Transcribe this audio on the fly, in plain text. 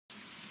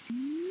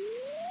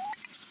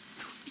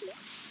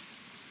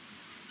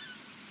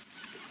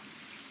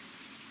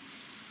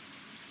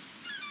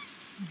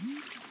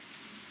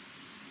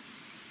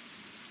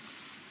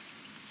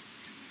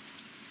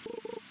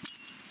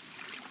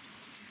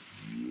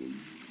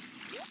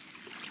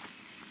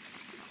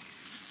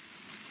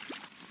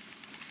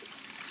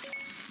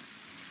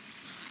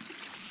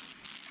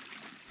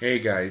Hey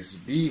guys,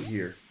 B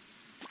here.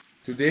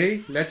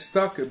 Today, let's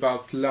talk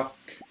about luck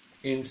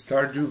in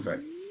Stardew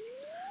Valley.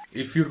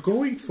 If you're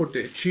going for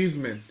the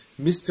achievement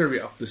Mystery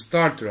of the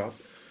Star Drop,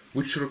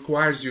 which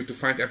requires you to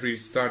find every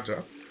star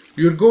drop,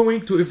 you're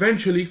going to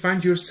eventually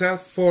find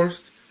yourself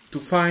forced to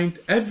find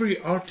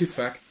every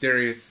artifact there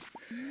is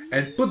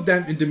and put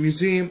them in the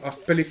Museum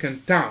of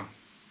Pelican Town.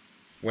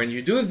 When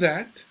you do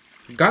that,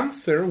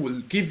 Gunther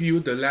will give you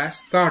the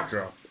last star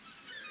drop.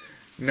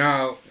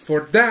 Now,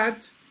 for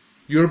that,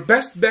 your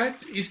best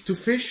bet is to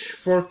fish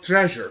for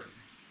treasure.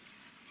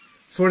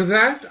 For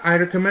that, I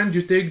recommend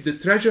you take the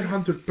Treasure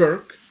Hunter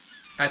perk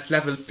at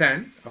level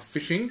 10 of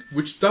fishing,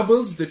 which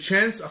doubles the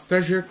chance of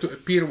treasure to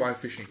appear while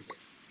fishing.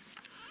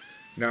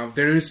 Now,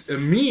 there is a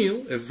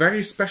meal, a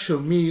very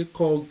special meal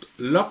called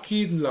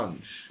Lucky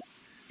Lunch.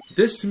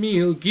 This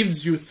meal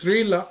gives you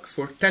 3 luck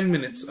for 10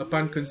 minutes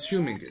upon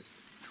consuming it.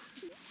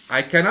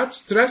 I cannot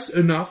stress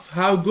enough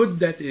how good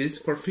that is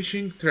for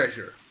fishing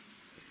treasure.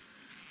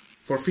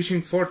 For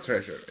fishing for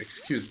treasure,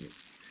 excuse me.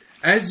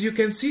 As you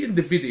can see in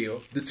the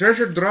video, the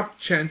treasure drop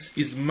chance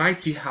is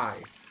mighty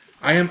high.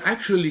 I am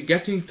actually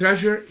getting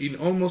treasure in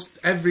almost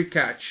every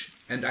catch,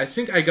 and I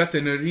think I got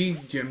an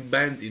iridium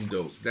band in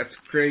those. That's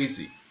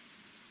crazy.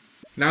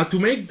 Now, to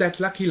make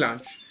that lucky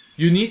lunch,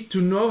 you need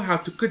to know how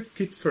to cook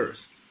it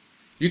first.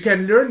 You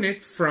can learn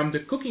it from the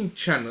cooking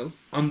channel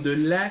on the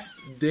last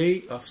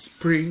day of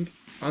spring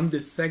on the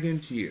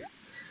 2nd year.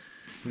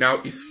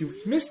 Now, if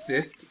you've missed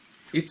it,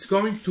 it's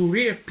going to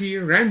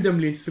reappear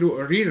randomly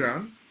through a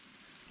rerun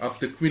of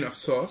the Queen of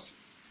Sauce,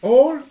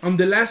 or on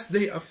the last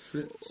day of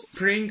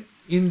spring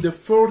in the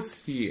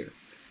 4th year,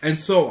 and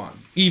so on,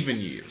 even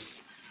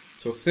years.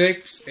 So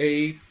 6,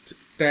 8,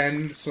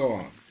 10, so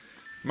on.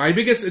 My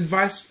biggest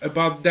advice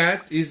about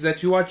that is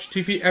that you watch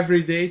TV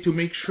every day to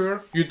make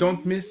sure you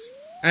don't miss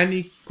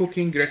any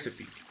cooking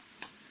recipe.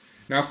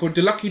 Now, for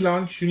the lucky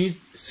lunch, you need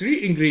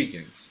 3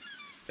 ingredients.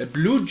 A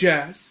blue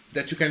jazz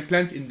that you can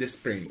plant in the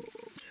spring.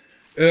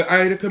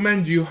 I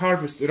recommend you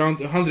harvest around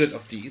 100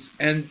 of these,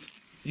 and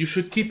you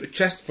should keep a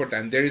chest for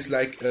them. There is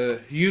like a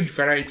huge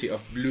variety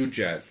of blue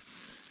jazz.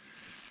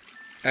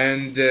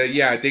 And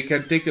yeah, they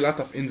can take a lot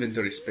of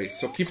inventory space,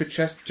 so keep a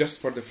chest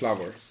just for the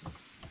flowers.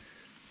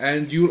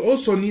 And you'll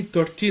also need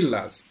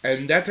tortillas,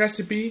 and that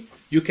recipe,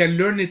 you can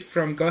learn it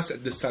from Gus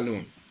at the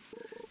saloon.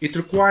 It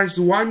requires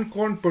 1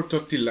 corn per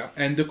tortilla,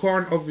 and the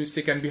corn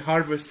obviously can be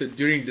harvested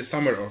during the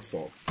summer or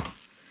fall.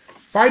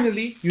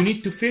 Finally, you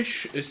need to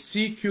fish a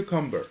sea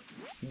cucumber.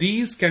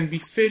 These can be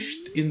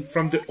fished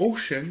from the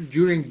ocean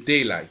during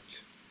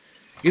daylight,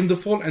 in the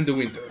fall and the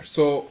winter.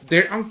 So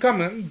they're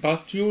uncommon,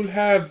 but you'll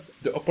have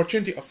the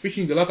opportunity of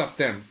fishing a lot of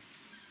them.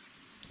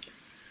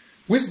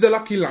 With the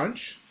lucky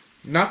lunch,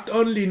 not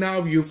only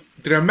now you've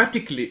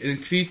dramatically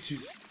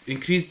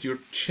increased your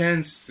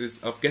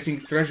chances of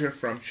getting treasure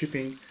from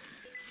shipping,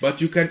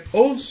 but you can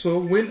also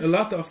win a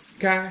lot of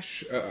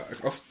cash,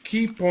 of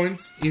key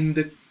points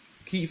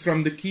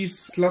from the key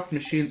slot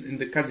machines in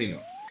the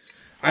casino.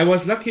 I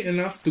was lucky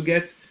enough to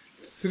get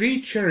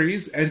 3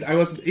 cherries, and I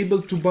was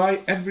able to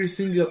buy every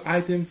single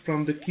item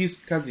from the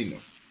Keys Casino.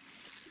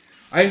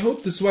 I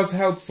hope this was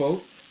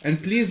helpful,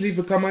 and please leave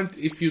a comment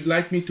if you'd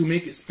like me to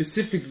make a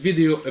specific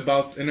video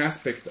about an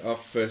aspect of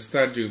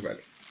Stardew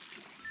Valley.